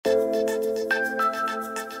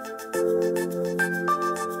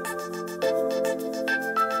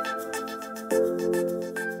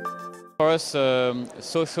us,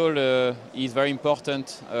 social is very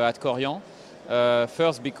important at Clariane.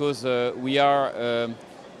 First, because we are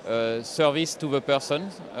service to the person.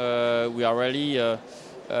 We are really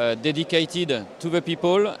dedicated to the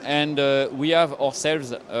people, and we have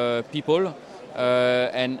ourselves people.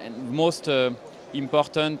 And most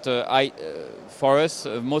important for us,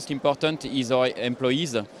 most important is our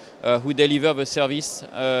employees who deliver the service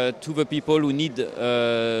to the people who need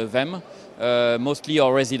them, mostly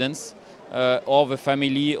our residents or the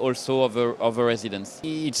family also of the residents.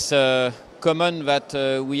 It's common that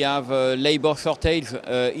we have a labor shortage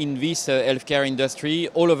in this healthcare industry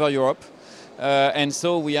all over Europe, and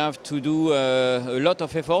so we have to do a lot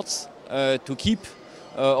of efforts to keep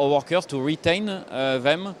our workers, to retain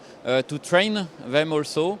them, to train them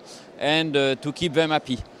also, and to keep them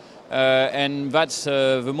happy. And that's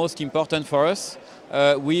the most important for us,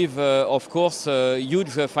 with of course huge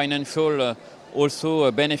financial also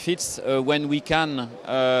benefits when we can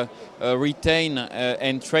retain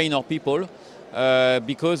and train our people,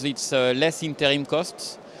 because it's less interim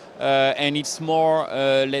costs and it's more,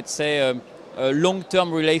 let's say,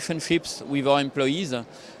 long-term relationships with our employees.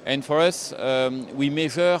 And for us, we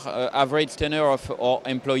measure average tenure of our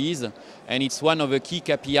employees, and it's one of the key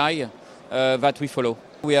KPI that we follow.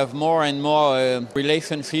 We have more and more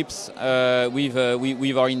relationships with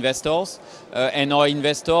our investors, and our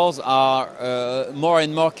investors are more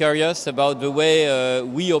and more curious about the way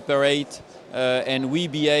we operate and we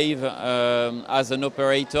behave as an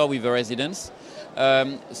operator with the residents.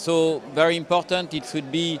 So very important, it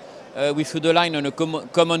should be, we should align on a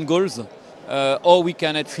common goals, or we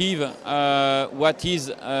can achieve what is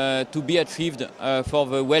to be achieved for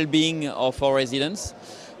the well-being of our residents.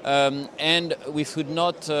 And we should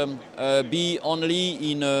not be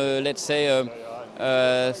only in a, let's say,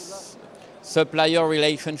 a supplier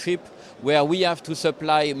relationship where we have to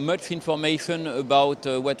supply much information about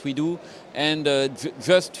what we do, and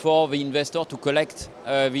just for the investor to collect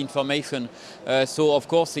the information. So of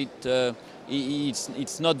course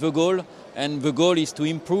it's not the goal, and the goal is to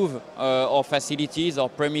improve our facilities, our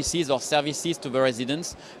premises, our services to the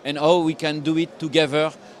residents, and how we can do it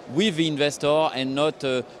together with the investor and not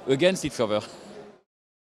against each other.